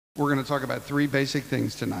We're going to talk about three basic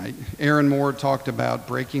things tonight. Aaron Moore talked about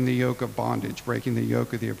breaking the yoke of bondage, breaking the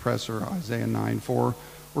yoke of the oppressor, Isaiah 9:4.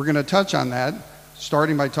 We're going to touch on that,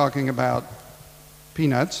 starting by talking about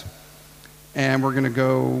peanuts, and we're going to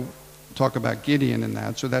go talk about Gideon in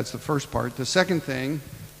that. So that's the first part. The second thing,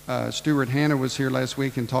 Stuart Hanna was here last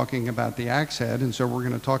week and talking about the axe head, and so we're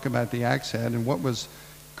going to talk about the axe head and what was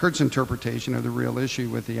Kurt's interpretation of the real issue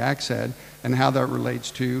with the axe head and how that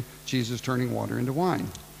relates to Jesus turning water into wine.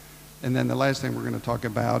 And then the last thing we're going to talk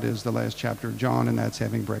about is the last chapter of John, and that's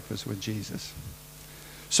having breakfast with Jesus.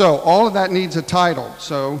 So all of that needs a title.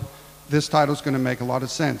 So this title is going to make a lot of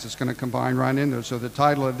sense. It's going to combine right in there. So the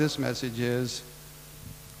title of this message is,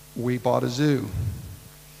 We Bought a Zoo.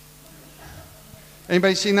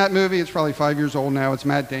 Anybody seen that movie? It's probably 5 years old now. It's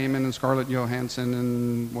Matt Damon and Scarlett Johansson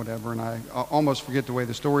and whatever. And I almost forget the way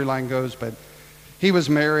the storyline goes, but he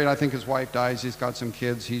was married. I think his wife dies. He's got some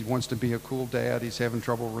kids. He wants to be a cool dad. He's having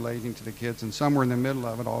trouble relating to the kids. And somewhere in the middle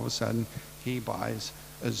of it, all of a sudden, he buys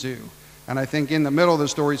a zoo. And I think in the middle of the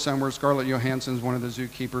story somewhere, Scarlett Johansson's one of the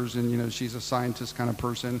zookeepers, and, you know, she's a scientist kind of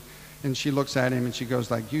person. And she looks at him and she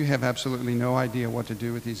goes like, you have absolutely no idea what to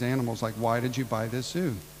do with these animals. Like, why did you buy this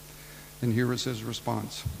zoo? And here is his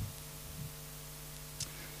response.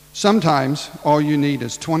 Sometimes all you need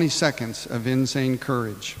is 20 seconds of insane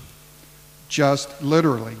courage. Just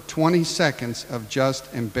literally 20 seconds of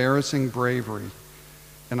just embarrassing bravery,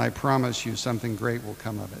 and I promise you something great will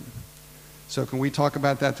come of it. So can we talk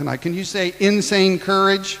about that tonight? Can you say insane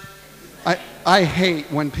courage? I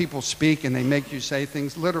hate when people speak and they make you say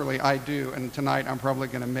things. Literally, I do, and tonight I'm probably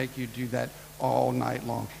going to make you do that all night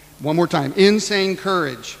long. One more time. Insane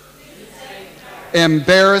courage.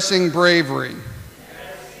 Embarrassing bravery.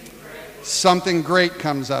 Something great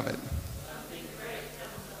comes of it.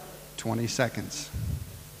 20 seconds.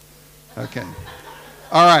 Okay.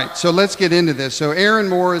 All right, so let's get into this. So Aaron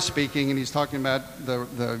Moore is speaking, and he's talking about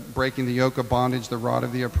the breaking the yoke of bondage, the rod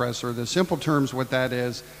of the oppressor. The simple terms, what that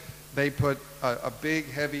is, they put a big,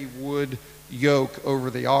 heavy wood yoke over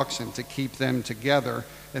the oxen to keep them together,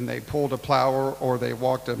 and they pulled a plow or they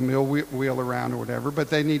walked a mill wheel around or whatever, but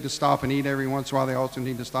they need to stop and eat every once in a while. They also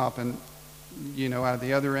need to stop and, out of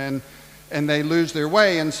the other end, and they lose their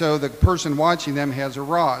way, and so the person watching them has a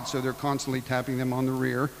rod, so they're constantly tapping them on the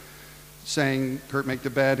rear, saying, Kurt, make the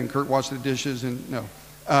bed, and Kurt, wash the dishes, and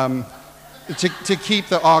to keep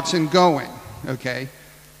the oxen going, okay?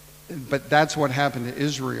 But that's what happened to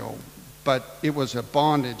Israel. But it was a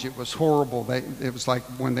bondage. It was horrible. It was like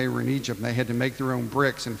when they were in Egypt, they had to make their own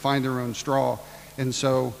bricks and find their own straw, and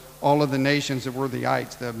so all of the nations that were the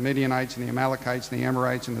ites, the Midianites and the Amalekites and the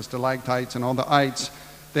Amorites and the Stalactites and all the ites,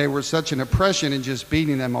 they were such an oppression and just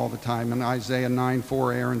beating them all the time. In Isaiah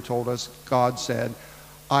 9:4, Aaron told us, God said,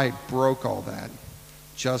 I broke all that,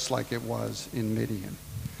 just like it was in Midian.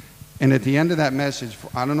 And at the end of that message,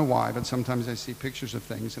 I don't know why, but sometimes I see pictures of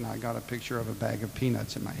things, and I got a picture of a bag of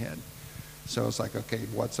peanuts in my head. So it's like, okay,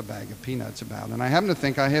 what's a bag of peanuts about? And I happen to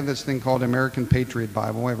think I have this thing called American Patriot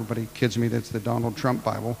Bible. Everybody kids me that's the Donald Trump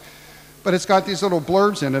Bible. But it's got these little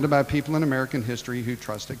blurbs in it about people in American history who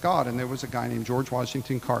trusted God. And there was a guy named George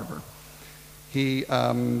Washington Carver. He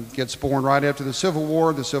gets born right after the Civil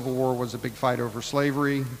War. The Civil War was a big fight over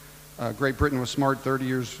slavery. Great Britain was smart 30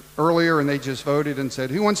 years earlier, and they just voted and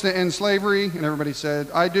said, who wants to end slavery? And everybody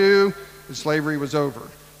said, I do. And slavery was over.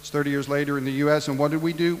 It's 30 years later in the U.S., and what did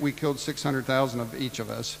we do? We killed 600,000 of each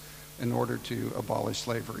of us in order to abolish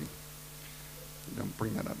slavery. We don't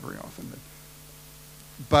bring that up very often.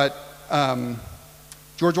 But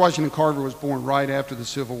George Washington Carver was born right after the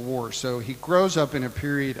Civil War, so he grows up in a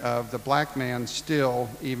period of the black man still,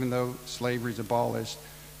 even though slavery is abolished,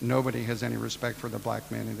 nobody has any respect for the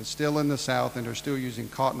black man, and it's still in the South, and they're still using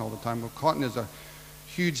cotton all the time. Well, cotton is a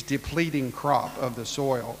huge depleting crop of the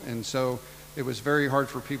soil, and so it was very hard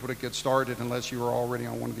for people to get started unless you were already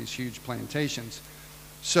on one of these huge plantations.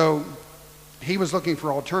 So he was looking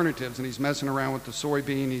for alternatives, and he's messing around with the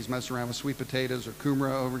soybean, he's messing around with sweet potatoes or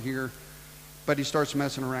kumara over here, but he starts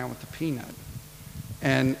messing around with the peanut.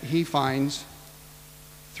 And he finds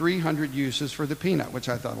 300 uses for the peanut, which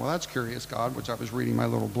I thought, well, that's curious, God, which I was reading my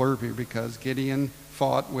little blurb here, because Gideon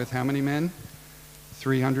fought with how many men?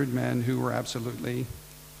 300 men who were absolutely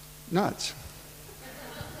nuts.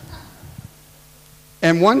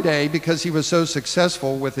 And one day, because he was so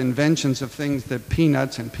successful with inventions of things that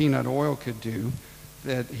peanuts and peanut oil could do,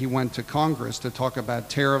 that he went to Congress to talk about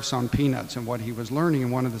tariffs on peanuts and what he was learning.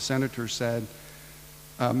 And one of the senators said,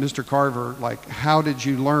 Mr. Carver, like, how did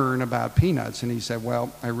you learn about peanuts? And he said,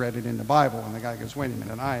 well, I read it in the Bible. And the guy goes, wait a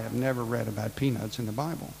minute, I have never read about peanuts in the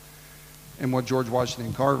Bible. And what George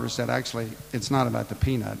Washington Carver said, actually, it's not about the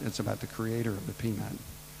peanut, it's about the creator of the peanut.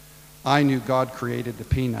 I knew God created the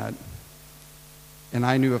peanut, and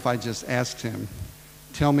I knew if I just asked him,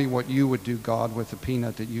 tell me what you would do, God, with the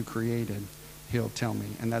peanut that you created, he'll tell me.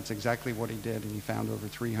 And that's exactly what he did, and he found over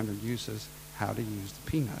 300 uses how to use the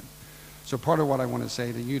peanut. So part of what I want to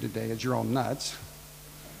say to you today is you're all nuts.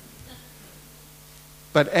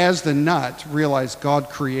 But as the nut, realize God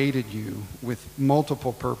created you with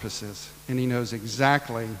multiple purposes, and he knows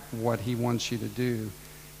exactly what he wants you to do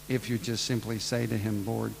if you just simply say to him,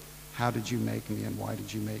 Lord, how did you make me, and why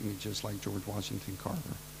did you make me, just like George Washington Carver?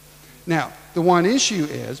 Now, the one issue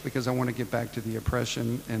is, because I want to get back to the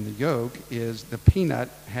oppression and the yoke, is the peanut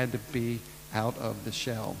had to be out of the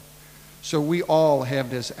shell. So we all have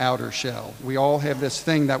this outer shell. We all have this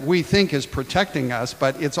thing that we think is protecting us,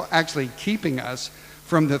 but it's actually keeping us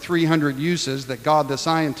from the 300 uses that God the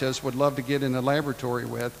scientist would love to get in the laboratory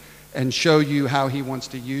with and show you how he wants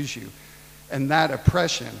to use you. And that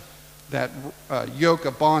oppression, that yoke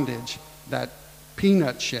of bondage, that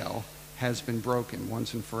peanut shell has been broken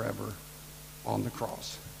once and forever on the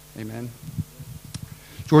cross. Amen.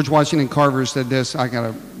 George Washington Carver said this,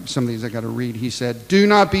 some of these I got to read. He said, do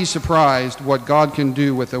not be surprised what God can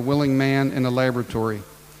do with a willing man in a laboratory.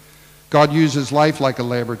 God uses life like a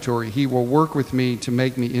laboratory. He will work with me to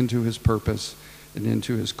make me into his purpose and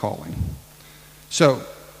into his calling. So,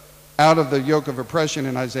 out of the yoke of oppression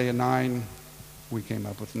in Isaiah 9, we came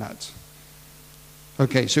up with nuts.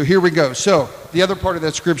 Okay, so here we go. So, the other part of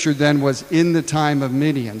that scripture then was in the time of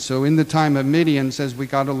Midian. So, in the time of Midian says we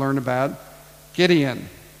got to learn about Gideon,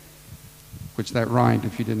 which that rhymed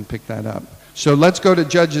if you didn't pick that up. So, let's go to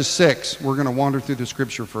Judges 6. We're going to wander through the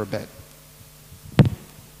scripture for a bit.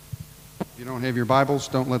 If you don't have your Bibles,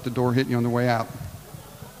 don't let the door hit you on the way out.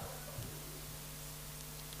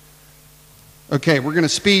 Okay, we're going to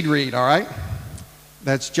speed read, all right?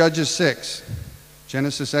 That's Judges 6.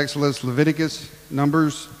 Genesis, Exodus, Leviticus,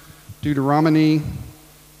 Numbers, Deuteronomy,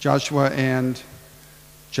 Joshua, and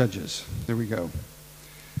Judges. There we go.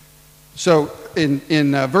 So in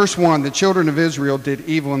verse 1, the children of Israel did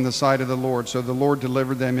evil in the sight of the Lord. So the Lord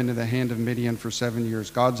delivered them into the hand of Midian for 7 years.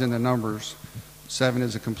 God's in the numbers. 7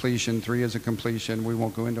 is a completion, 3 is a completion. We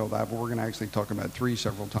won't go into all that, but we're going to actually talk about 3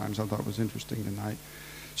 several times. I thought it was interesting tonight.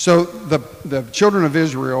 So the children of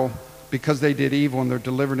Israel, because they did evil and they're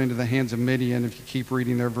delivered into the hands of Midian, if you keep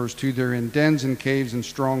reading there, verse 2, they're in dens and caves and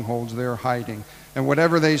strongholds, they're hiding. And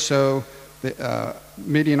whatever they sow, the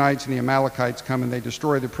Midianites and the Amalekites come and they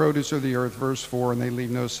destroy the produce of the earth, verse 4, and they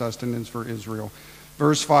leave no sustenance for Israel.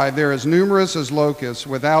 Verse 5, they're as numerous as locusts,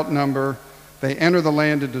 without number. They enter the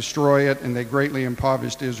land to destroy it, and they greatly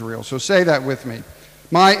impoverished Israel. So say that with me.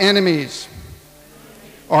 My enemies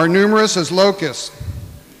are numerous as locusts,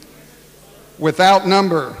 without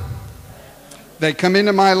number. They come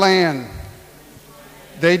into my land.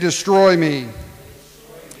 They destroy me.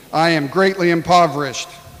 I am greatly impoverished.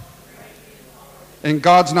 And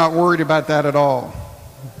God's not worried about that at all.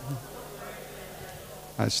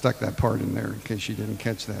 I stuck that part in there in case you didn't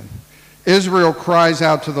catch that. Israel cries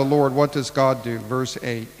out to the Lord. What does God do? Verse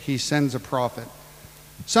 8, he sends a prophet.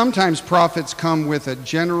 Sometimes prophets come with a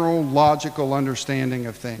general logical understanding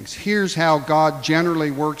of things. Here's how God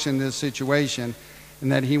generally works in this situation,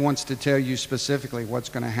 and that he wants to tell you specifically what's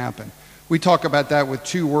going to happen. We talk about that with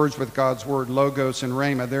 2 words with God's word, logos and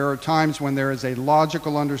rhema. There are times when there is a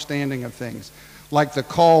logical understanding of things, like the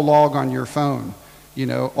call log on your phone. You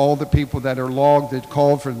know, all the people that are logged that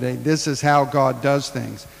called for the day, this is how God does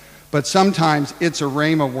things. But sometimes it's a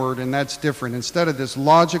rhema word, and that's different. Instead of this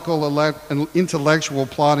logical, intellectual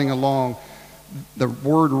plodding along, the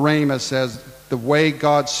word rhema says the way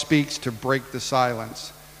God speaks to break the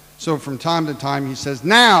silence. So from time to time he says,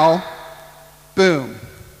 now, boom.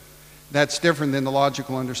 That's different than the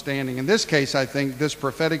logical understanding. In this case, I think this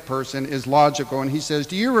prophetic person is logical, and he says,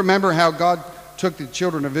 do you remember how God took the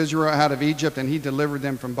children of Israel out of Egypt and he delivered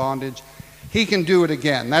them from bondage? He can do it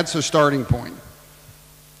again. That's the starting point.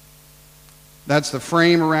 That's the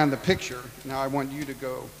frame around the picture. Now I want you to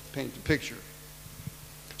go paint the picture.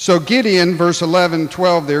 So Gideon, verse 11,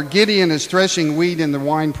 12 there, Gideon is threshing wheat in the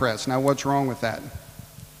winepress. Now what's wrong with that?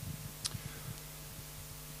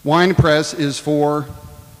 Winepress is for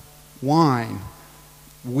wine.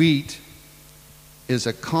 Wheat is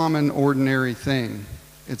a common, ordinary thing.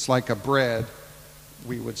 It's like a bread,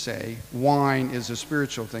 we would say. Wine is a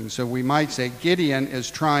spiritual thing. So we might say Gideon is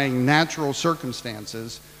trying natural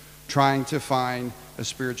circumstances, trying to find a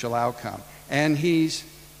spiritual outcome. And he's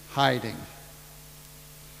hiding.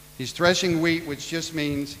 He's threshing wheat, which just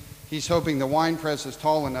means he's hoping the winepress is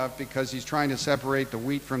tall enough because he's trying to separate the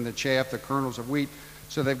wheat from the chaff, the kernels of wheat.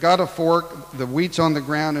 So they've got a fork, the wheat's on the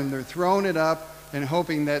ground, and they're throwing it up and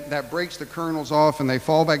hoping that that breaks the kernels off and they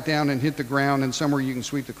fall back down and hit the ground, and somewhere you can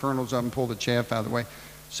sweep the kernels up and pull the chaff out of the way.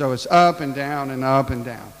 So it's up and down and up and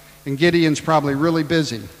down. And Gideon's probably really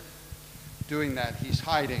busy doing that. He's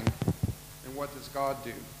hiding. And what does God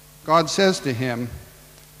do? God says to him,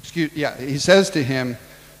 he says to him,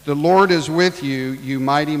 "The Lord is with you, you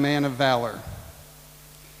mighty man of valor."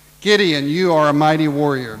 Gideon, you are a mighty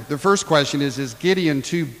warrior. The first question is Gideon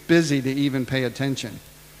too busy to even pay attention?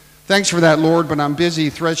 Thanks for that, Lord, but I'm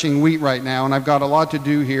busy threshing wheat right now, and I've got a lot to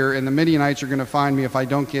do here, and the Midianites are going to find me if I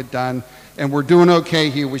don't get done, and we're doing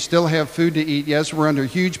okay here. We still have food to eat. Yes, we're under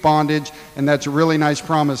huge bondage, and that's a really nice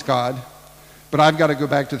promise, God, but I've got to go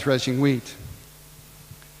back to threshing wheat.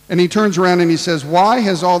 And he turns around and he says, "Why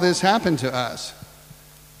has all this happened to us?"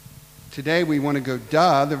 Today we want to go,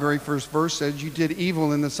 duh. The very first verse says, "You did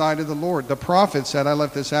evil in the sight of the Lord." The prophet said, I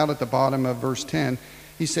left this out at the bottom of verse 10,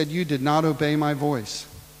 he said, "You did not obey my voice."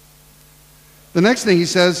 The next thing he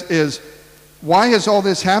says is, "Why has all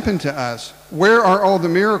this happened to us? Where are all the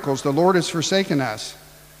miracles? The Lord has forsaken us."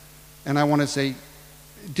 And I want to say,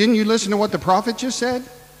 didn't you listen to what the prophet just said?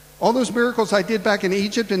 All those miracles I did back in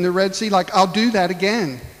Egypt in the Red Sea, I'll do that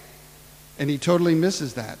again. And he totally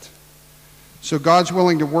misses that. So God's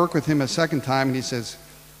willing to work with him a second time, and he says,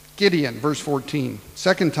 Gideon, verse 14,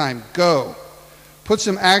 second time, go. Put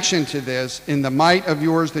some action to this in the might of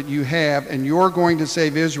yours that you have, and you're going to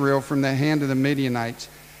save Israel from the hand of the Midianites.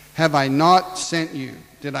 Have I not sent you?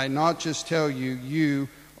 Did I not just tell you, you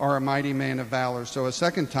are a mighty man of valor? So a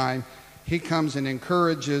second time, he comes and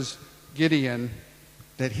encourages Gideon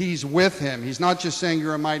that he's with him. He's not just saying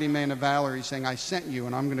you're a mighty man of valor. He's saying, I sent you,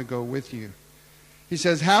 and I'm going to go with you. He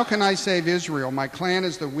says, how can I save Israel? My clan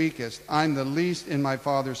is the weakest. I'm the least in my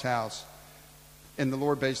father's house. And the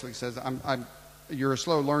Lord basically says, you're a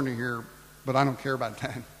slow learner here, but I don't care about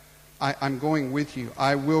that. I'm going with you.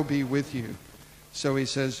 I will be with you. So he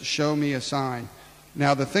says, show me a sign.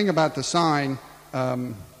 Now, the thing about the sign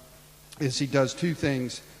is he does two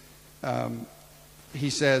things. He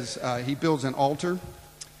says he builds an altar,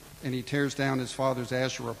 and he tears down his father's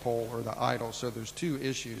Asherah pole, or the idol. So there's two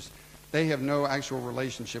issues. They have no actual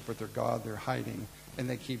relationship with their God. They're hiding, and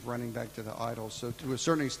they keep running back to the idols. So to a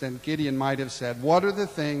certain extent, Gideon might have said, what are the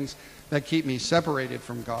things that keep me separated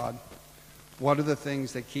from God? What are the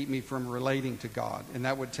things that keep me from relating to God? And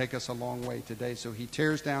that would take us a long way today. So he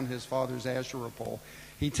tears down his father's Asherah pole.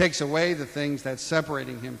 He takes away the things that's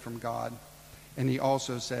separating him from God. And he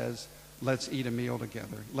also says, let's eat a meal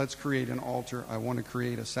together. Let's create an altar. I want to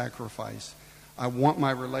create a sacrifice. I want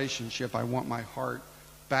my relationship. I want my heart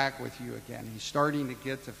back with you again. He's starting to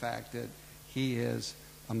get the fact that he is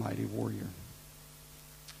a mighty warrior.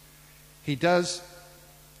 He does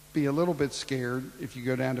be a little bit scared. If you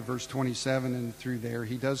go down to verse 27 and through there,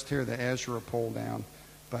 he does tear the Asherah pole down,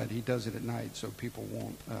 but he does it at night so people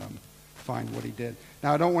won't find what he did.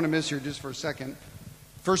 Now, I don't want to miss here just for a second.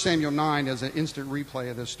 1 Samuel 9 is an instant replay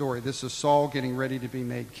of this story. This is Saul getting ready to be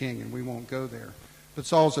made king, and we won't go there. But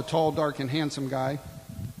Saul's a tall, dark, and handsome guy.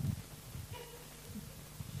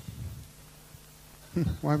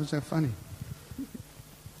 Why was that funny?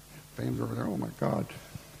 Fam's over there. Oh, my God.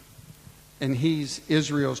 And he's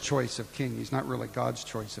Israel's choice of king. He's not really God's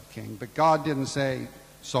choice of king. But God didn't say,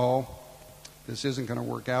 Saul, this isn't going to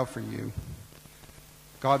work out for you.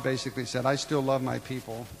 God basically said, I still love my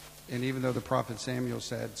people. And even though the prophet Samuel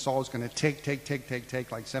said, Saul's going to take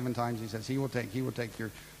like 7 times, he says, he will take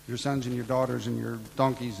your sons and your daughters and your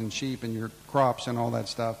donkeys and sheep and your crops and all that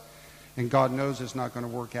stuff. And God knows it's not going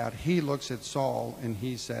to work out. He looks at Saul and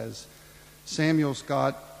he says, Samuel's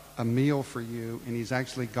got a meal for you, and he's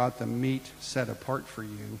actually got the meat set apart for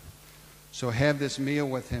you. So have this meal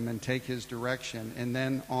with him and take his direction. And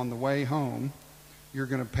then on the way home, you're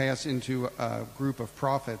going to pass into a group of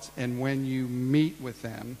prophets. And when you meet with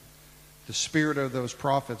them, the spirit of those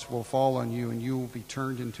prophets will fall on you, and you will be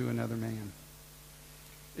turned into another man.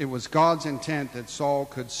 It was God's intent that Saul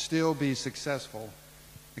could still be successful,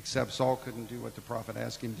 except Saul couldn't do what the prophet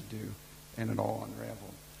asked him to do, and it all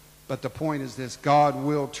unraveled. But the point is this: God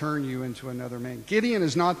will turn you into another man. Gideon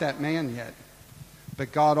is not that man yet,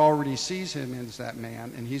 but God already sees him as that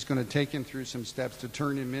man, and he's going to take him through some steps to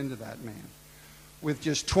turn him into that man. With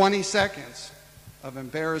just 20 seconds of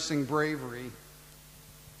embarrassing bravery,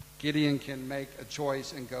 Gideon can make a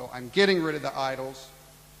choice and go, I'm getting rid of the idols.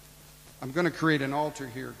 I'm going to create an altar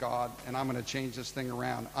here, God, and I'm going to change this thing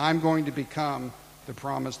around. I'm going to become the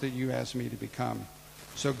promise that you asked me to become.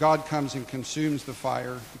 So God comes and consumes the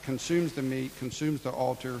fire, consumes the meat, consumes the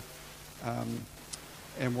altar,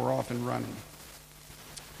 and we're off and running.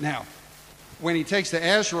 Now, when he takes the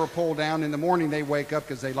Asherah pole down in the morning, they wake up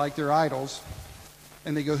because they like their idols,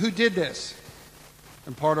 and they go, who did this?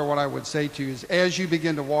 And part of what I would say to you is, as you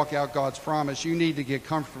begin to walk out God's promise, you need to get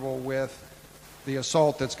comfortable with the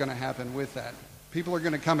assault that's going to happen with that. People are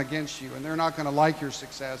going to come against you, and they're not going to like your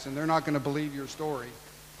success, and they're not going to believe your story.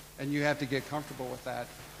 And you have to get comfortable with that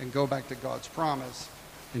and go back to God's promise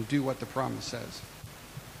and do what the promise says.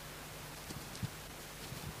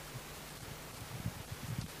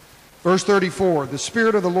 Verse 34, the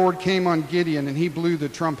Spirit of the Lord came on Gideon, and he blew the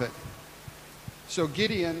trumpet. So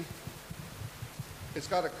Gideon has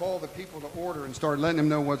got to call the people to order and start letting them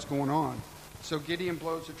know what's going on. So Gideon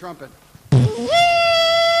blows the trumpet.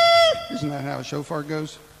 Isn't that how a shofar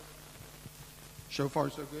goes? Shofar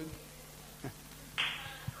so good?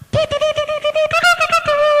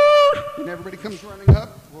 And everybody comes running up.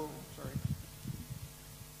 Whoa, sorry.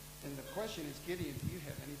 And the question is, Gideon, do you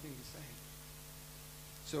have anything to say?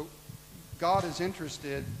 So God is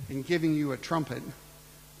interested in giving you a trumpet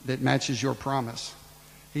that matches your promise.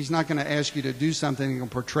 He's not going to ask you to do something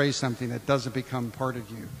and portray something that doesn't become part of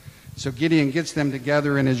you. So Gideon gets them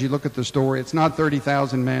together, and as you look at the story, it's not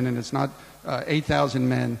 30,000 men and it's not 8,000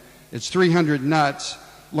 men. It's 300 nuts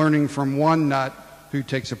learning from one nut who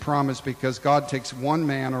takes a promise, because God takes one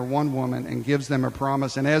man or one woman and gives them a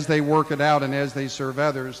promise. And as they work it out and as they serve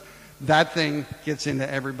others, that thing gets into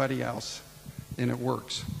everybody else, and it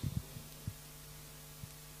works.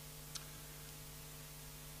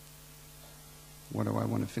 What do I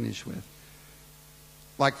want to finish with?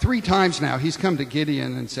 Like 3 times now, he's come to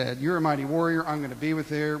Gideon and said, you're a mighty warrior. I'm going to be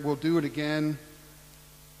with you. We'll do it again.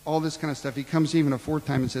 All this kind of stuff. He comes even a 4th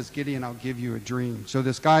time and says, Gideon, I'll give you a dream. So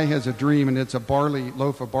this guy has a dream, and it's a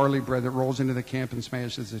loaf of barley bread that rolls into the camp and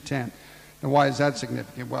smashes the tent. Now, why is that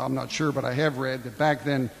significant? Well, I'm not sure, but I have read that back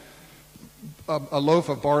then, a loaf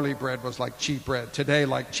of barley bread was like cheap bread. Today,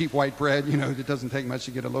 like cheap white bread, it doesn't take much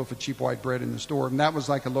to get a loaf of cheap white bread in the store. And that was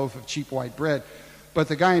like a loaf of cheap white bread. But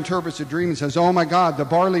the guy interprets the dream and says, oh my God, the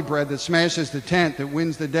barley bread that smashes the tent, that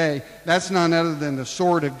wins the day, that's none other than the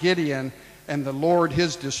sword of Gideon and the Lord,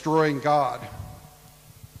 his destroying God.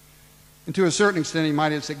 And to a certain extent, he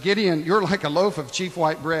might have said, Gideon, you're like a loaf of cheap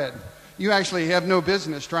white bread. You actually have no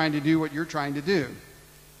business trying to do what you're trying to do.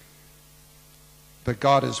 But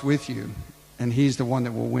God is with you, and he's the one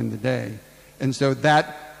that will win the day. And so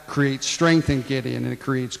that creates strength in Gideon, and it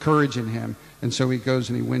creates courage in him. And so he goes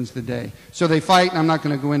and he wins the day. So they fight, and I'm not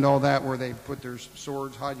going to go into all that, where they put their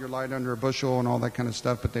swords, hide your light under a bushel and all that kind of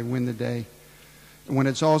stuff, but they win the day. And when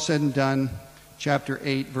it's all said and done, chapter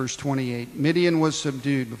 8, verse 28, Midian was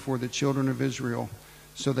subdued before the children of Israel,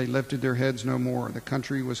 so they lifted their heads no more. The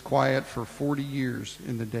country was quiet for 40 years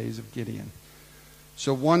in the days of Gideon.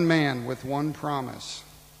 So one man with one promise,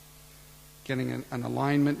 getting an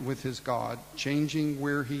alignment with his God, changing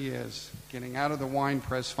where he is, getting out of the wine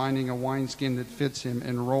press, finding a wineskin that fits him,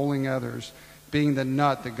 enrolling others, being the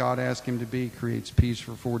nut that God asked him to be, creates peace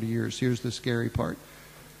for 40 years. Here's the scary part.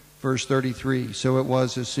 Verse 33, so it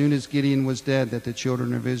was as soon as Gideon was dead that the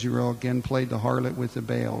children of Israel again played the harlot with the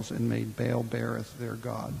Baals and made Baal Berith their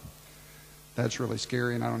god. That's really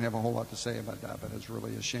scary, and I don't have a whole lot to say about that, but it's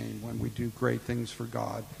really a shame. When we do great things for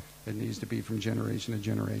God, it needs to be from generation to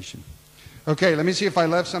generation. Okay, let me see if I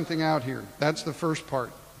left something out here. That's the first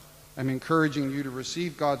part. I'm encouraging you to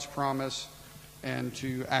receive God's promise and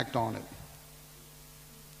to act on it.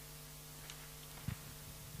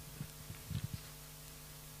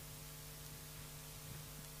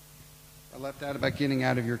 I left out about getting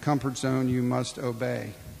out of your comfort zone. You must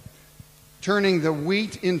obey. Turning the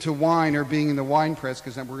wheat into wine, or being in the wine press,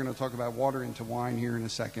 because we're going to talk about water into wine here in a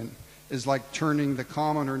second, is like turning the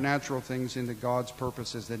common or natural things into God's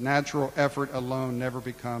purposes. That natural effort alone never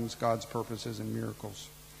becomes God's purposes and miracles.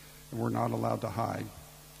 And we're not allowed to hide.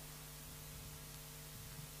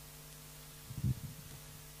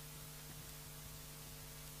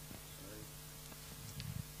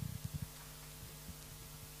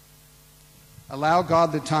 Allow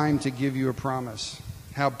God the time to give you a promise.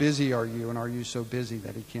 How busy are you, and are you so busy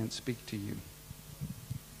that he can't speak to you?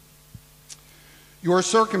 Your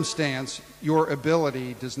circumstance, your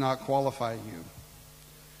ability does not qualify you.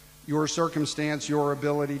 Your circumstance, your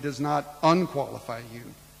ability does not unqualify you.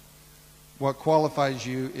 What qualifies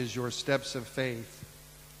you is your steps of faith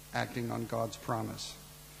acting on God's promise.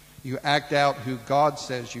 You act out who God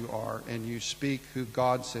says you are, and you speak who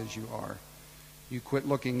God says you are. You quit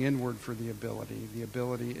looking inward for the ability. The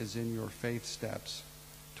ability is in your faith steps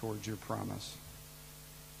towards your promise.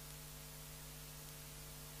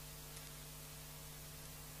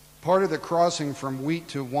 Part of the crossing from wheat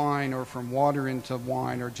to wine, or from water into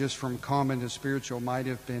wine, or just from common to spiritual might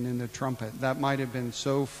have been in the trumpet. That might have been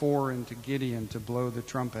so foreign to Gideon to blow the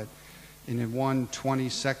trumpet. And in one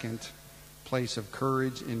 22nd place of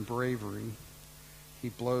courage and bravery, he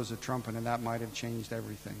blows a trumpet, and that might have changed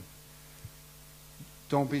everything.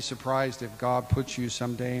 Don't be surprised if God puts you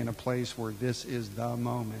someday in a place where this is the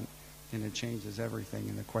moment and it changes everything.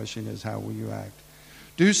 And the question is, how will you act?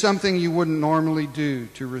 Do something you wouldn't normally do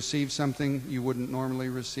to receive something you wouldn't normally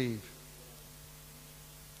receive.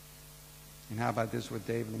 And how about this with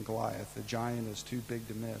David and Goliath? The giant is too big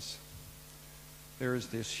to miss. There is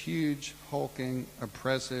this huge, hulking,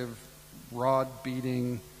 oppressive,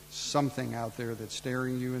 rod-beating something out there that's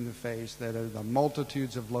staring you in the face, that are the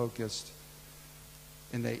multitudes of locusts.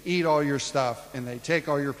 And they eat all your stuff, and they take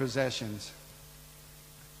all your possessions.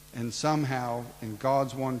 And somehow, in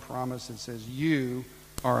God's one promise, it says, you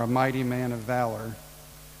are a mighty man of valor.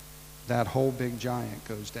 That whole big giant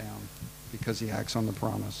goes down because he acts on the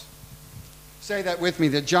promise. Say that with me.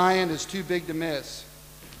 The giant is too big to miss.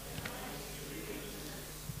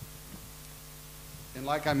 And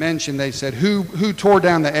like I mentioned, they said, who tore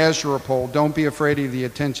down the Asherah pole? Don't be afraid of the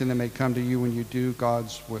attention that may come to you when you do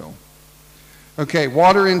God's will. Okay,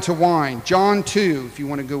 water into wine. John 2, if you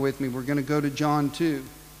want to go with me, we're going to go to John 2.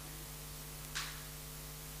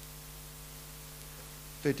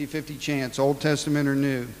 50-50 chance, Old Testament or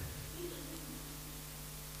New.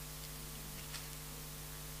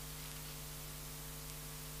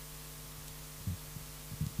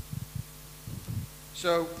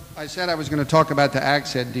 So I said I was going to talk about the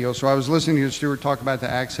axe head deal. So I was listening to Stuart talk about the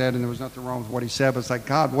axe head, and there was nothing wrong with what he said. But it's like,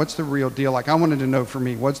 God, what's the real deal? Like, I wanted to know for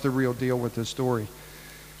me, what's the real deal with this story?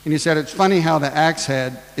 And he said, it's funny how the axe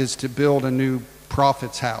head is to build a new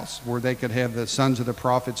prophet's house where they could have the sons of the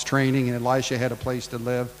prophets training, and Elisha had a place to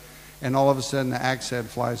live. And all of a sudden, the axe head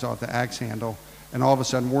flies off the axe handle. And all of a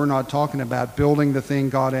sudden, we're not talking about building the thing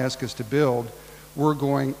God asked us to build. We're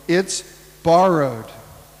going, it's borrowed.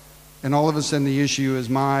 And all of a sudden, the issue is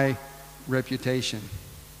my reputation.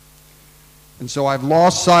 And so I've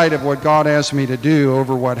lost sight of what God asked me to do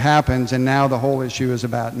over what happens, and now the whole issue is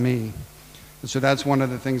about me. And so that's one of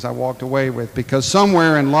the things I walked away with, because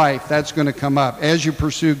somewhere in life, that's going to come up. As you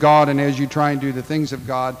pursue God and as you try and do the things of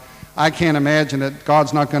God, I can't imagine that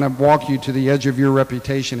God's not going to walk you to the edge of your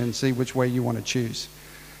reputation and see which way you want to choose.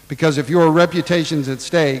 Because if your reputation's at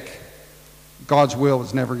stake, God's will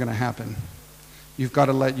is never going to happen. You've got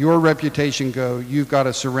to let your reputation go. You've got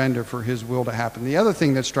to surrender for his will to happen. The other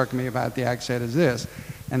thing that struck me about the axe head is this.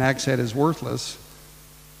 An axe head is worthless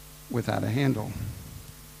without a handle.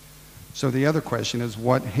 So the other question is,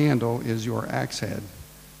 what handle is your axe head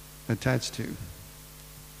attached to?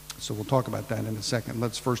 So we'll talk about that in a second.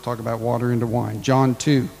 Let's first talk about water into wine. John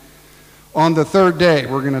 2. On the third day,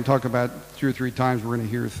 we're going to talk about 2 or 3 times we're going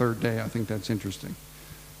to hear third day. I think that's interesting.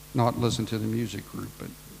 Not listen to the music group, but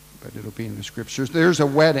it'll be in the scriptures. There's a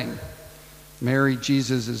wedding. Mary,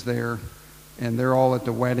 Jesus is there, and they're all at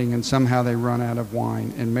the wedding, and somehow they run out of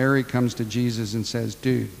wine. And Mary comes to Jesus and says,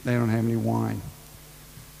 dude, they don't have any wine.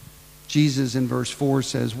 Jesus in verse 4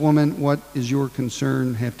 says, woman, what is your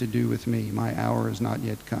concern have to do with me? My hour has not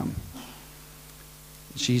yet come.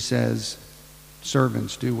 She says,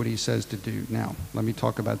 servants, do what he says to do. Now, let me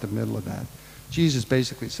talk about the middle of that. Jesus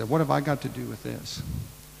basically said, what have I got to do with this?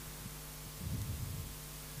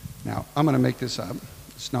 Now, I'm going to make this up.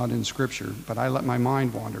 It's not in Scripture, but I let my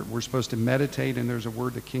mind wander. We're supposed to meditate, and there's a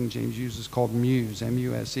word that King James uses called muse,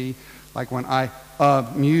 M-U-S-E. Like when I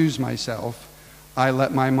amuse myself, I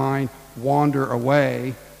let my mind wander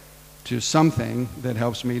away to something that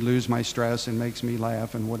helps me lose my stress and makes me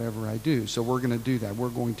laugh and whatever I do. So we're going to do that. We're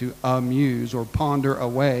going to amuse or ponder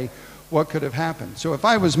away what could have happened. So if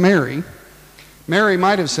I was Mary, Mary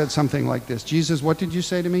might have said something like this. Jesus, what did you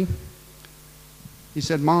say to me? He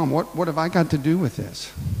said, Mom, what have I got to do with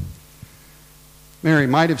this? Mary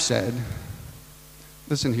might have said,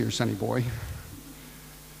 listen here, sonny boy.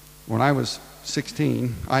 When I was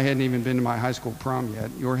 16, I hadn't even been to my high school prom yet.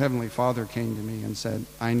 Your heavenly Father came to me and said,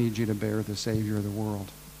 I need you to bear the Savior of the world.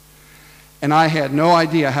 And I had no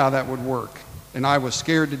idea how that would work. And I was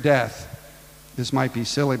scared to death. This might be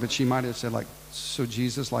silly, but she might have said, like, so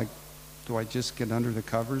Jesus, like, do I just get under the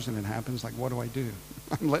covers and it happens? Like, what do I do?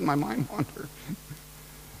 I'm letting my mind wander.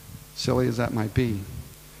 Silly as that might be.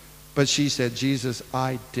 But she said, Jesus,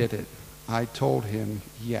 I did it. I told him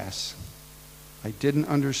yes. I didn't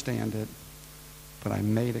understand it, but I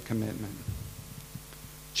made a commitment.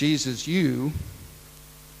 Jesus, you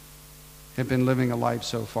have been living a life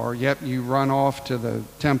so far. Yep, you run off to the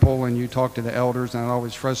temple and you talk to the elders, and it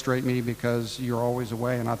always frustrates me because you're always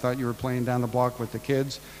away, and I thought you were playing down the block with the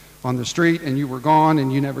kids on the street, and you were gone,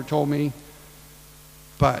 and you never told me.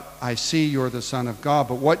 But I see you're the Son of God.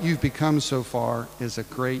 But what you've become so far is a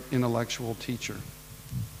great intellectual teacher.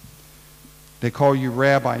 They call you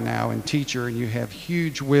rabbi now and teacher, and you have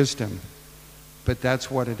huge wisdom. but that's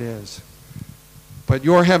what it is. But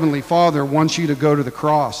your Heavenly Father wants you to go to the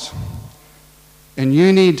cross. And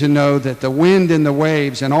you need to know that the wind and the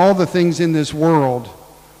waves and all the things in this world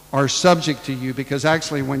are subject to you, because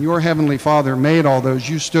actually when your Heavenly Father made all those,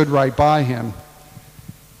 you stood right by him.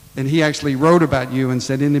 And he actually wrote about you and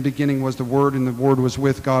said, in the beginning was the Word, and the Word was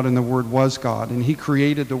with God, and the Word was God. And he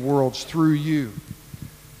created the worlds through you.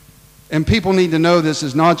 And people need to know this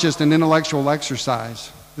is not just an intellectual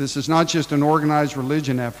exercise. This is not just an organized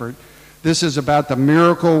religion effort. This is about the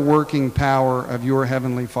miracle working power of your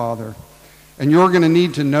Heavenly Father. And you're going to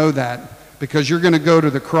need to know that, because you're going to go to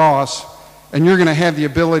the cross and you're going to have the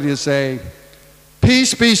ability to say,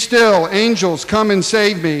 "Peace, be still, angels, come and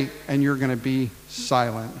save me." And you're going to be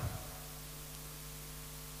silent.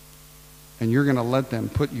 And you're going to let them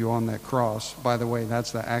put you on that cross. By the way,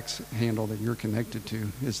 that's the axe handle that you're connected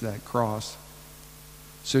to, is that cross.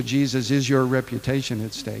 So Jesus, is your reputation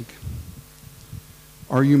at stake?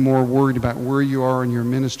 Are you more worried about where you are in your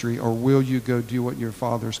ministry, or will you go do what your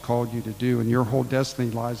Father's called you to do? And your whole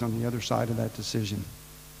destiny lies on the other side of that decision.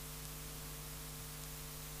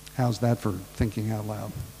 How's that for thinking out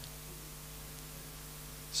loud?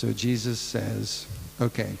 So Jesus says,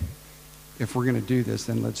 okay, if we're going to do this,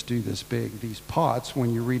 then let's do this big. These pots,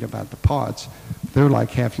 when you read about the pots, they're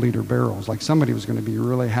like half-liter barrels. Like somebody was going to be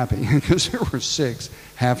really happy because there were 6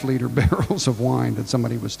 half-liter barrels of wine that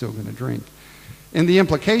somebody was still going to drink. And the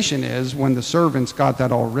implication is, when the servants got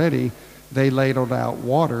that all ready, they ladled out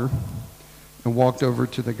water and walked over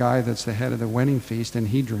to the guy that's the head of the wedding feast, and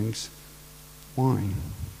he drinks wine.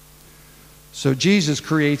 So Jesus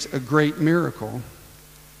creates a great miracle,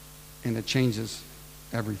 and it changes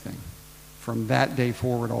everything. From that day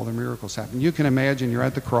forward, all the miracles happen. You can imagine you're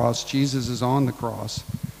at the cross. Jesus is on the cross.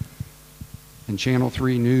 And Channel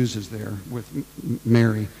 3 News is there with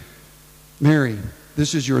Mary. "Mary,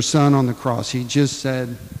 this is your son on the cross. He just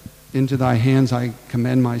said, 'Into thy hands I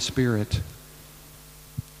commend my spirit.'"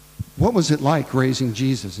 What was it like raising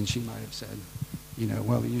Jesus? And she might have said,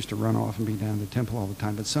 well, he used to run off and be down in the temple all the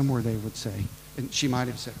time. But somewhere they would say, and she might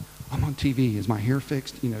have said, "I'm on TV. Is my hair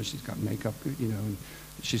fixed?" She's got makeup, and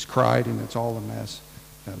she's cried, and it's all a mess.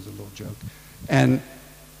 That was a little joke. And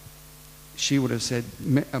she would have said,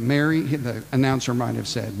 Mary, the announcer might have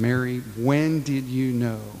said, "Mary, when did you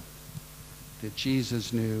know that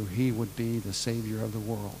Jesus knew he would be the Savior of the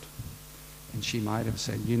world?" And she might have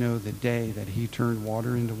said, the day that he turned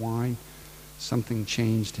water into wine, something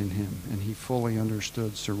changed in him, and he fully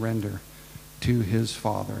understood surrender to his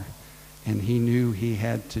Father. And he knew he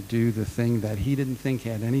had to do the thing that he didn't think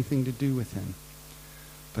had anything to do with him.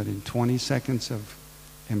 But in 20 seconds of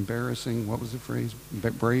embarrassing, what was the phrase?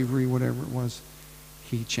 Bravery, whatever it was,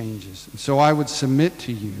 he changes. And so I would submit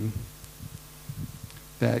to you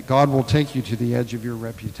that God will take you to the edge of your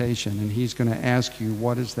reputation, and he's going to ask you,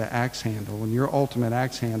 what is the axe handle? And your ultimate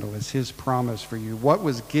axe handle is his promise for you. What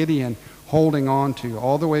was Gideon holding on to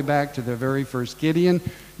all the way back to the very first? Gideon,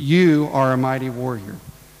 you are a mighty warrior.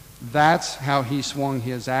 That's how he swung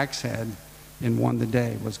his axe head and won the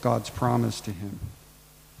day, was God's promise to him.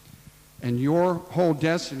 And your whole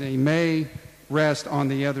destiny may rest on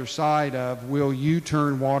the other side of, will you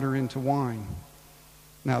turn water into wine?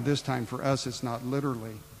 Now, this time for us, it's not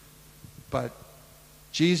literally. But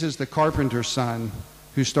Jesus, the carpenter's son,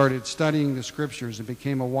 who started studying the scriptures and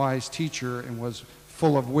became a wise teacher and was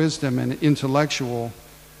full of wisdom and intellectual,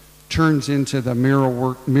 turns into the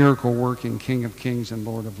miracle-working King of Kings and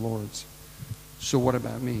Lord of Lords. So what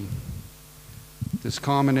about me? This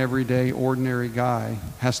common, everyday, ordinary guy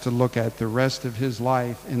has to look at the rest of his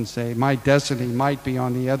life and say, my destiny might be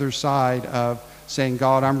on the other side of saying,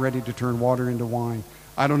 God, I'm ready to turn water into wine.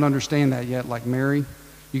 I don't understand that yet. Like Mary,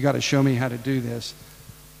 you got to show me how to do this.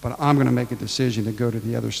 But I'm going to make a decision to go to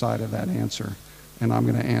the other side of that answer. And I'm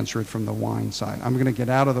going to answer it from the wine side. I'm going to get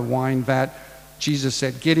out of the wine vat. Jesus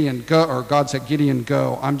said, Gideon, go, or God said, Gideon,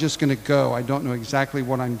 go. I'm just going to go. I don't know exactly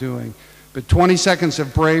what I'm doing. But 20 seconds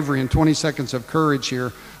of bravery and 20 seconds of courage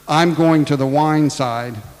here. I'm going to the wine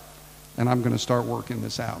side, and I'm going to start working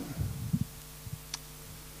this out.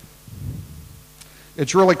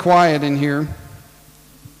 It's really quiet in here.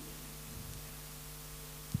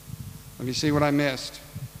 Let me see what I missed.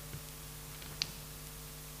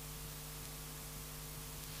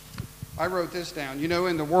 I wrote this down. You know,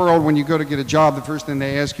 in the world, when you go to get a job, the first thing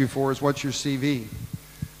they ask you for is, what's your CV?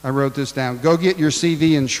 I wrote this down. Go get your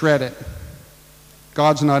CV and shred it.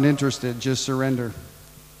 God's not interested. Just surrender.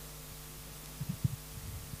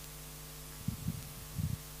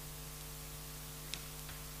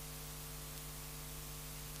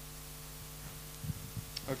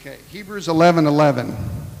 Okay, Hebrews 11:11.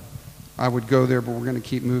 I would go there, but we're going to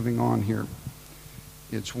keep moving on here.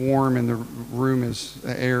 It's warm and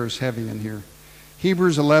the air is heavy in here.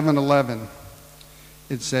 Hebrews 11:11.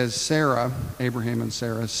 It says Sarah, Abraham and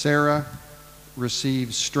Sarah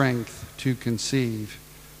received strength to conceive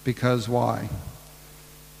because why?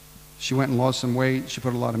 She went and lost some weight. She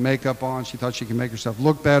put a lot of makeup on. She thought she could make herself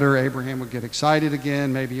look better. Abraham would get excited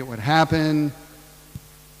again. Maybe it would happen.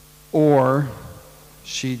 Or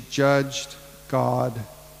she judged God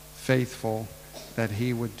faithful that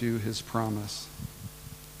he would do his promise.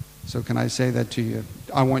 So can I say that to you?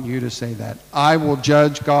 I want you to say that. I will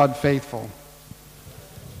judge God faithful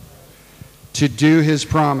to do his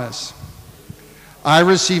promise. I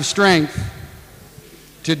receive strength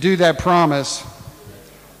to do that promise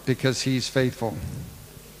because he's faithful.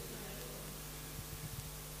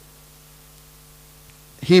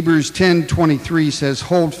 Hebrews 10:23 says,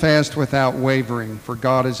 hold fast without wavering, for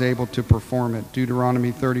God is able to perform it.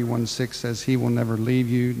 Deuteronomy 31:6 says, he will never leave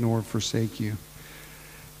you nor forsake you.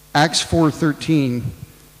 Acts 4:13,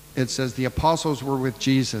 it says, the apostles were with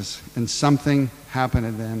Jesus, and something happened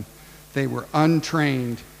to them. They were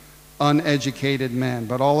untrained, uneducated men,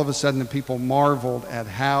 but all of a sudden the people marveled at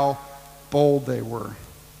how bold they were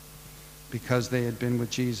because they had been with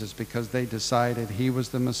Jesus, because they decided he was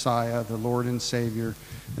the Messiah, the Lord and Savior,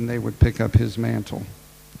 and they would pick up his mantle.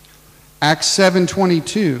 Acts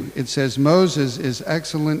 7:22, it says, Moses is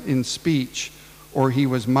excellent in speech, or he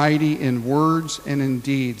was mighty in words and in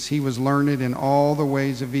deeds. He was learned in all the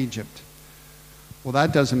ways of Egypt. Well,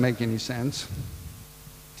 that doesn't make any sense,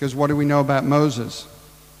 because what do we know about Moses?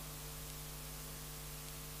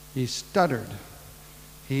 He stuttered.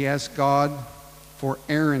 He asked God for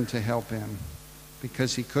Aaron to help him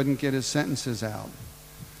because he couldn't get his sentences out.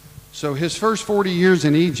 So his first 40 years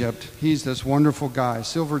in Egypt, he's this wonderful guy,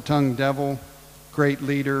 silver-tongued devil, great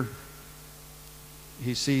leader.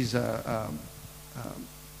 He sees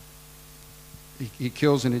he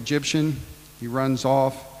kills an Egyptian. He runs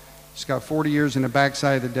off. He's got 40 years in the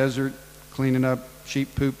backside of the desert, cleaning up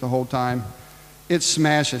sheep poop the whole time. It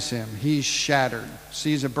smashes him. He's shattered.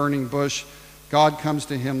 Sees a burning bush. God comes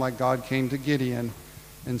to him like God came to Gideon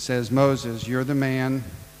and says, Moses, you're the man.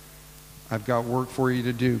 I've got work for you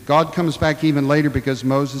to do. God comes back even later because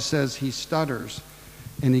Moses says he stutters.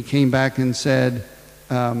 And he came back and said,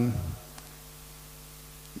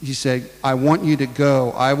 he said, I want you to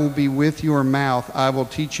go. I will be with your mouth. I will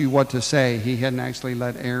teach you what to say. He hadn't actually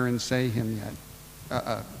let Aaron say him yet.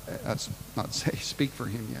 That's not say, speak for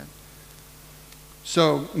him yet.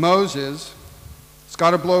 So Moses has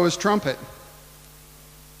got to blow his trumpet.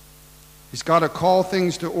 He's got to call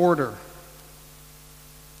things to order.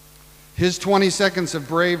 His 20 seconds of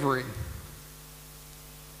bravery,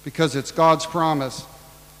 because it's God's promise.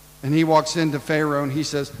 And he walks into Pharaoh and he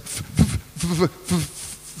says,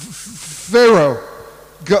 Pharaoh,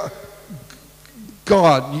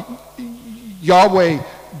 God, Yahweh,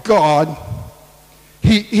 God,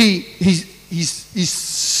 he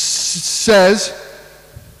says,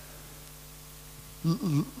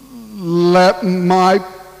 let my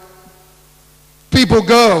people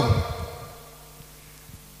go.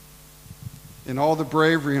 In all the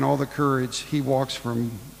bravery and all the courage, he walks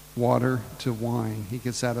from water to wine. He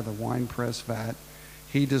gets out of the wine press vat.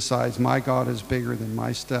 He decides, my God is bigger than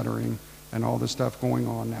my stuttering and all the stuff going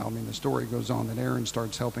on now. I mean, the story goes on that Aaron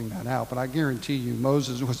starts helping that out. But I guarantee you,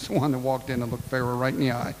 Moses was the one that walked in and looked Pharaoh right in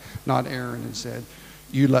the eye, not Aaron, and said,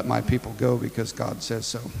 you let my people go because God says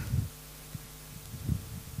so.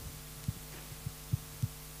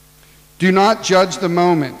 Do not judge the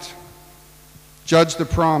moment. Judge the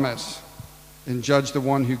promise. And judge the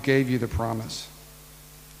one who gave you the promise.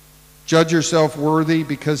 Judge yourself worthy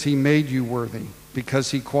because he made you worthy,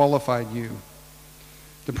 because he qualified you.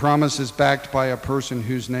 The promise is backed by a person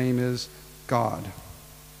whose name is God.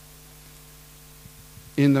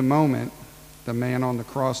 In the moment, the man on the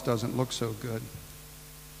cross doesn't look so good,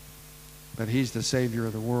 but he's the Savior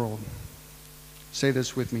of the world. Say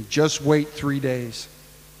this with me. Just wait 3 days.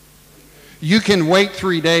 You can wait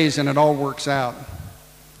 3 days and it all works out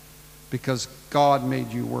because God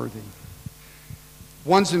made you worthy.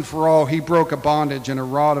 Once and for all, he broke a bondage and a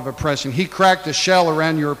rod of oppression. He cracked a shell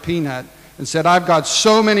around your peanut and said, I've got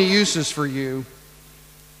so many uses for you.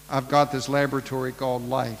 I've got this laboratory called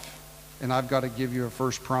life, and I've got to give you a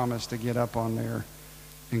first promise to get up on there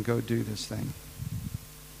and go do this thing.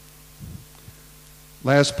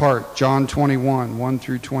 Last part, John 21, 1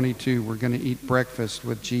 through 22. We're going to eat breakfast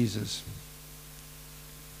with Jesus.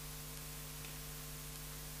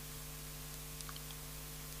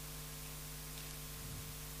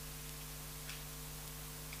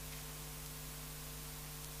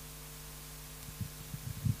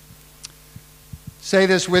 Say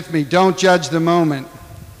this with me. Don't judge the moment.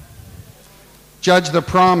 Judge the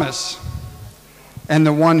promise and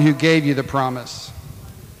the one who gave you the promise.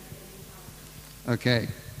 Okay.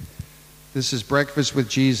 This is breakfast with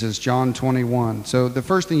Jesus, John 21. So the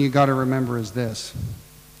first thing you got to remember is this.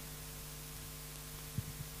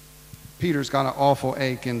 Peter's got an awful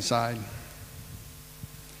ache inside.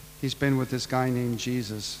 He's been with this guy named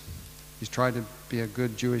Jesus. He's tried to be a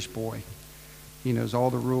good Jewish boy. He knows all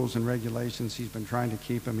the rules and regulations. He's been trying to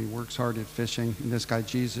keep them. He works hard at fishing. And this guy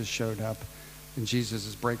Jesus showed up. And Jesus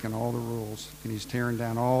is breaking all the rules. And he's tearing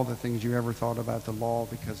down all the things you ever thought about the law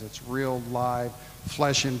because it's real, live,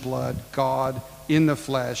 flesh and blood, God in the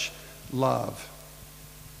flesh, love.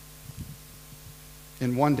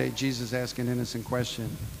 And one day Jesus asked an innocent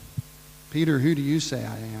question. Peter, who do you say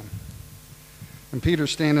I am? And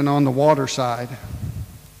Peter's standing on the water side.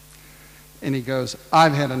 And he goes,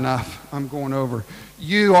 I've had enough. I'm going over.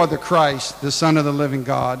 You are the Christ, the Son of the living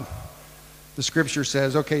God. The scripture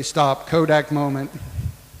says, okay, stop, Kodak moment.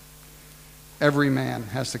 Every man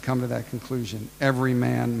has to come to that conclusion. Every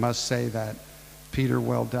man must say that. Peter,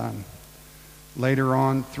 well done. Later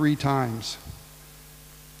on, 3 times.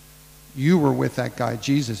 You were with that guy,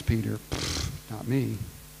 Jesus, Peter. Pfft, not me.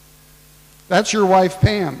 That's your wife,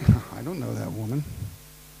 Pam. I don't know that woman.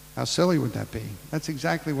 How silly would that be? That's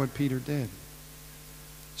exactly what Peter did.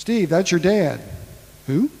 Steve, that's your dad.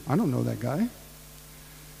 Who? I don't know that guy.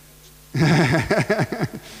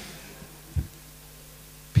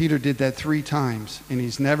 Peter did that 3 times, and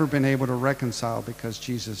he's never been able to reconcile because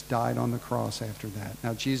Jesus died on the cross after that.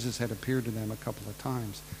 Now, Jesus had appeared to them a couple of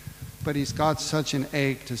times, but he's got such an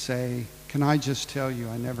ache to say, can I just tell you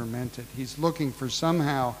I never meant it? He's looking for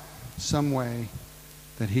somehow, some way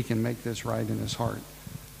that he can make this right in his heart.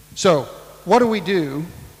 So, what do we do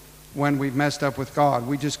when we've messed up with God?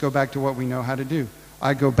 We just go back to what we know how to do.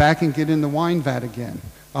 I go back and get in the wine vat again.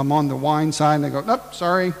 I'm on the wine side, and they go, nope,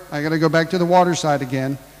 sorry, I got to go back to the water side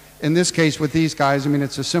again. In this case, with these guys, I mean,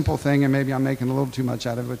 it's a simple thing, and maybe I'm making a little too much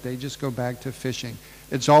out of it, but they just go back to fishing.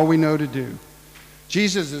 It's all we know to do.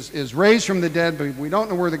 Jesus is raised from the dead, but we don't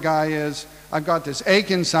know where the guy is. I've got this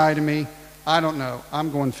ache inside of me. I don't know.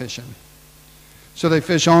 I'm going fishing. So they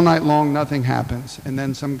fish all night long, nothing happens. And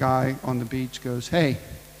then some guy on the beach goes, hey,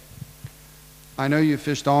 I know you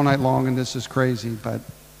fished all night long and this is crazy, but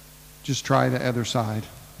just try the other side.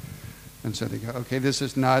 And so they go, okay, this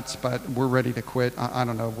is nuts, but we're ready to quit. I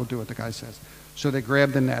don't know. We'll do what the guy says. So they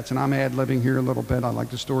grab the nets. And I'm ad-libbing here a little bit. I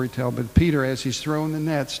like to story tell. But Peter, as he's throwing the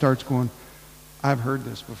nets, starts going, I've heard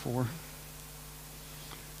this before.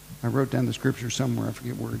 I wrote down the scripture somewhere. I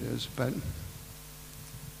forget where it is. But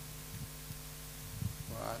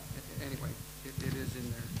anyway, it is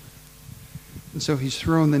in there. And so he's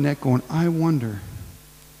throwing the net going, I wonder,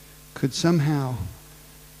 could somehow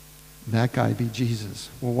that guy be Jesus?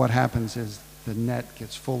 Well, what happens is the net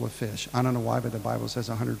gets full of fish. I don't know why, but the Bible says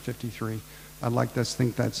 153. I'd like to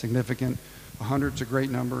think that's significant. 100's a great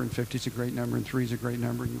number, and 50's a great number, and 3's a great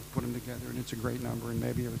number, and you put them together, and it's a great number, and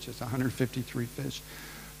maybe it was just 153 fish.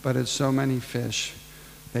 But it's so many fish,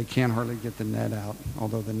 they can't hardly get the net out,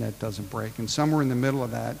 although the net doesn't break. And somewhere in the middle of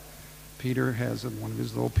that, Peter has one of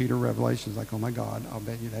his little Peter revelations, like, oh my God, I'll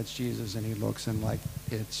bet you that's Jesus. And he looks and like,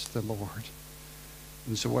 it's the Lord.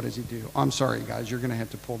 And so what does he do? I'm sorry, guys, you're going to have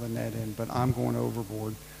to pull the net in, but I'm going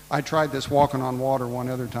overboard. I tried this walking on water one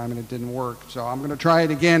other time, and it didn't work. So I'm going to try it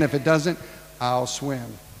again. If it doesn't, I'll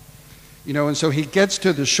swim. You know, and so he gets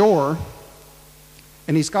to the shore,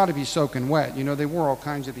 and he's got to be soaking wet. You know, they wore all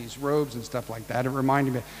kinds of these robes and stuff like that. It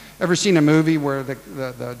reminded me, ever seen a movie where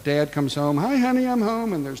the dad comes home, hi, honey, I'm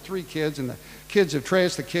home, and there's 3 kids, and the kids have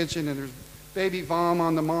trashed the kitchen, and there's baby vom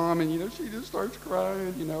on the mom, and, you know, she just starts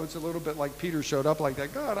crying. You know, it's a little bit like Peter showed up like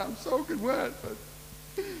that. God, I'm soaking wet, but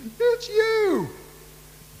it's you.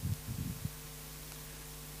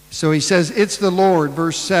 So he says, it's the Lord,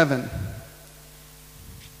 verse 7.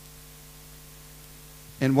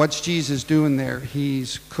 And what's Jesus doing there?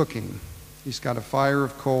 He's cooking. He's got a fire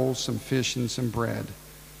of coals, some fish, and some bread.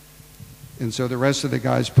 And so the rest of the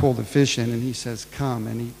guys pull the fish in, and he says, come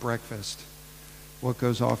and eat breakfast. What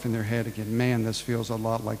goes off in their head again? Man, this feels a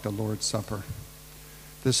lot like the Lord's Supper.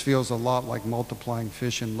 This feels a lot like multiplying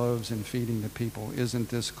fish and loaves and feeding the people. Isn't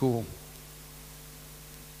this cool?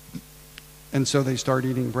 And so they start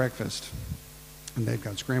eating breakfast. And they've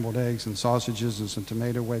got scrambled eggs and sausages and some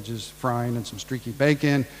tomato wedges frying and some streaky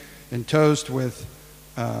bacon and toast with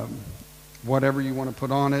whatever you want to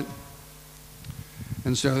put on it.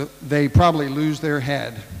 And so they probably lose their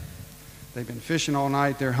head. They've been fishing all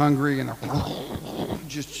night. They're hungry, and they're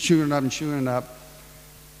just chewing it up and chewing it up.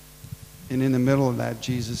 And in the middle of that,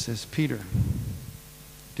 Jesus says, Peter,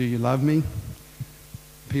 do you love me?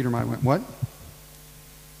 Peter might went, what?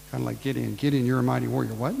 Kind of like Gideon. Gideon, you're a mighty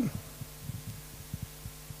warrior. What?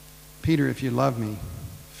 Peter, if you love me,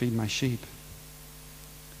 feed my sheep.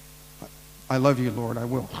 I love you, Lord, I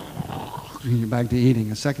will. You're back to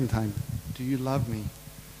eating. A second time, do you love me?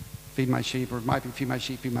 Feed my sheep, or it might be feed my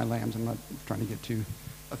sheep, feed my lambs. I'm not trying to get too.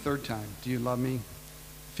 A third time, do you love me?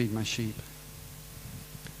 Feed my sheep.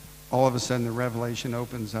 All of a sudden, the revelation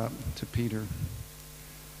opens up to Peter.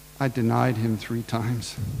 I denied him 3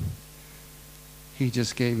 times. He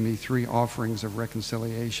just gave me 3 offerings of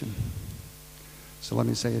reconciliation. So let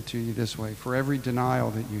me say it to you this way. For every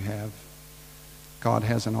denial that you have, God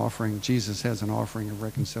has an offering. Jesus has an offering of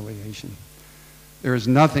reconciliation. There is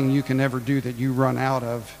nothing you can ever do that you run out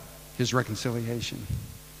of his reconciliation,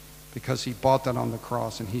 because he bought that on the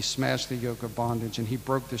cross, and he smashed the yoke of bondage, and he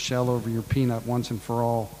broke the shell over your peanut once and for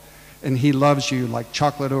all. And he loves you like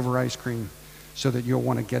chocolate over ice cream, so that you'll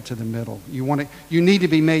want to get to the middle. You need to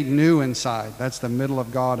be made new inside. That's the middle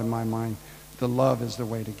of God in my mind. The love is the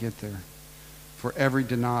way to get there. For every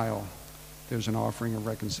denial, there's an offering of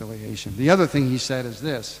reconciliation. The other thing he said is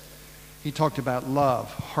this. He talked about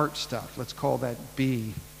love, heart stuff. Let's call that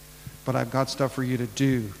be. But I've got stuff for you to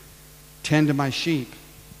do. Tend to my sheep.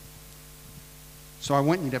 So I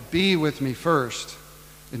want you to be with me first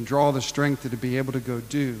and draw the strength to be able to go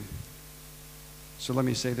do. So let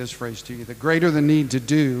me say this phrase to you. The greater the need to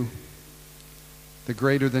do, the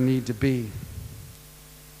greater the need to be.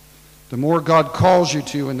 The more God calls you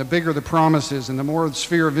to, and the bigger the promises, and the more the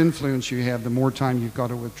sphere of influence you have, the more time you've got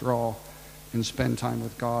to withdraw and spend time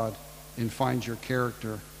with God and find your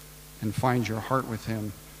character and find your heart with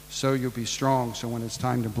him. So you'll be strong. So when it's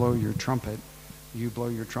time to blow your trumpet, you blow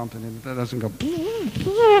your trumpet, and it doesn't go.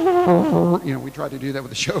 You know, we tried to do that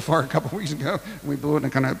with the shofar a couple weeks ago, and we blew it, and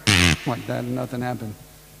it kind of like that, and nothing happened.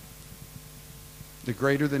 The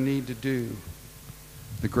greater the need to do,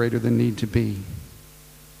 the greater the need to be.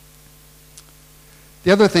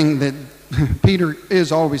 The other thing that Peter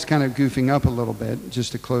is always kind of goofing up a little bit,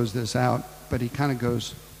 just to close this out, but he kind of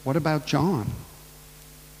goes, what about John?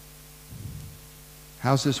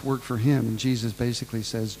 How's this work for him? And Jesus basically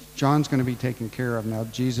says, John's going to be taken care of. Now,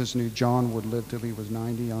 Jesus knew John would live till he was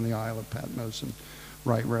 90 on the Isle of Patmos and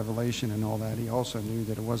write Revelation and all that. He also knew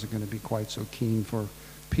that it wasn't going to be quite so keen for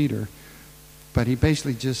Peter. But he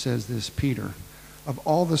basically just says this, Peter, of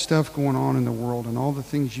all the stuff going on in the world and all the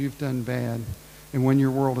things you've done bad, and when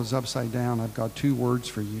your world is upside down, I've got 2 words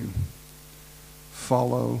for you.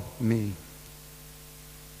 Follow me.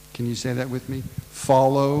 Can you say that with me?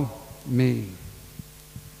 Follow me.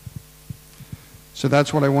 So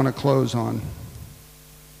that's what I want to close on.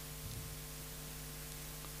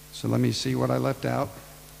 So let me see what I left out.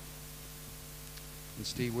 And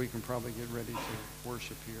Steve, we can probably get ready to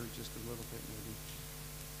worship here just a little bit maybe.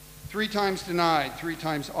 3 times denied, 3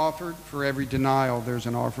 times offered. For every denial, there's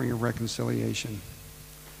an offering of reconciliation.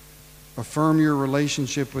 Affirm your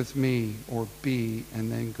relationship with me, or be,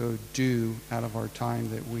 and then go do out of our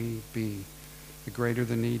time that we be. The greater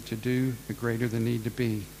the need to do, the greater the need to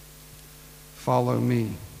be. Follow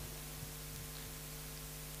me.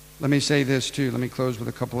 Let me say this too. Let me close with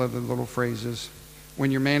a couple other little phrases.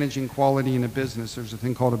 When you're managing quality in a business, there's a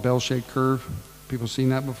thing called a bell-shaped curve. People seen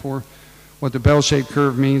that before? What the bell-shaped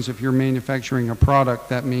curve means, if you're manufacturing a product,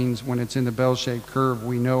 that means when it's in the bell-shaped curve,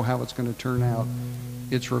 we know how it's going to turn out.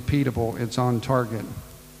 It's repeatable. It's on target.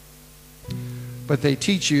 But they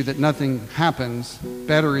teach you that nothing happens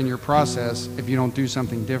better in your process if you don't do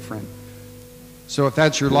something different. So if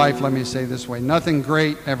that's your life, let me say this way. Nothing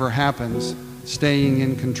great ever happens staying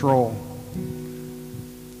in control.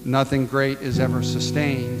 Nothing great is ever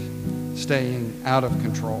sustained staying out of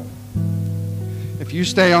control. If you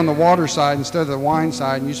stay on the water side instead of the wine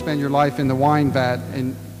side, and you spend your life in the wine vat,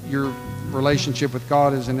 and your relationship with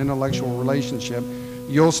God is an intellectual relationship,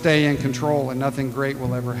 you'll stay in control and nothing great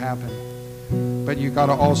will ever happen. But you've got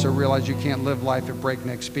to also realize you can't live life at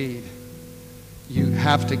breakneck speed. You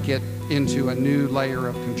have to get into a new layer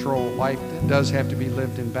of control. Life does have to be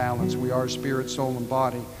lived in balance. We are spirit, soul, and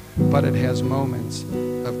body, but it has moments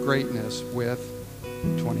of greatness with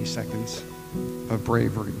 20 seconds of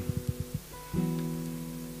bravery.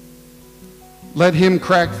 Let him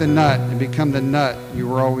crack the nut and become the nut you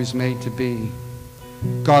were always made to be.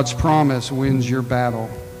 God's promise wins your battle.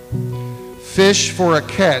 Fish for a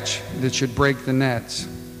catch that should break the nets.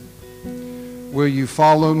 Will you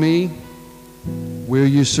follow me? Will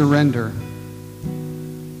you surrender?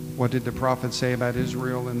 What did the prophet say about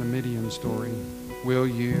Israel in the Midian story? Will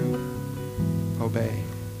you obey?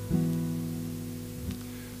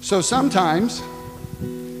 So sometimes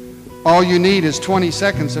all you need is 20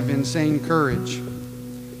 seconds of insane courage.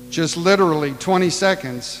 Just literally 20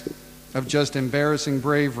 seconds of just embarrassing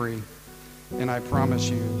bravery, and I promise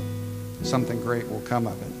you something great will come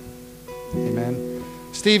of it. Amen.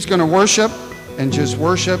 Steve's going to worship and just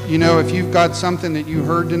worship. You know, if you've got something that you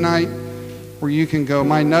heard tonight where you can go,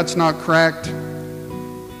 my nut's not cracked,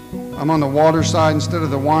 I'm on the water side instead of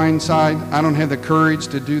the wine side, I don't have the courage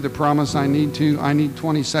to do the promise I need to, I need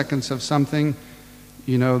 20 seconds of something,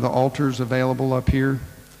 you know, the altar's available up here.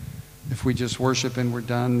 If we just worship and we're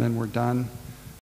done, then we're done.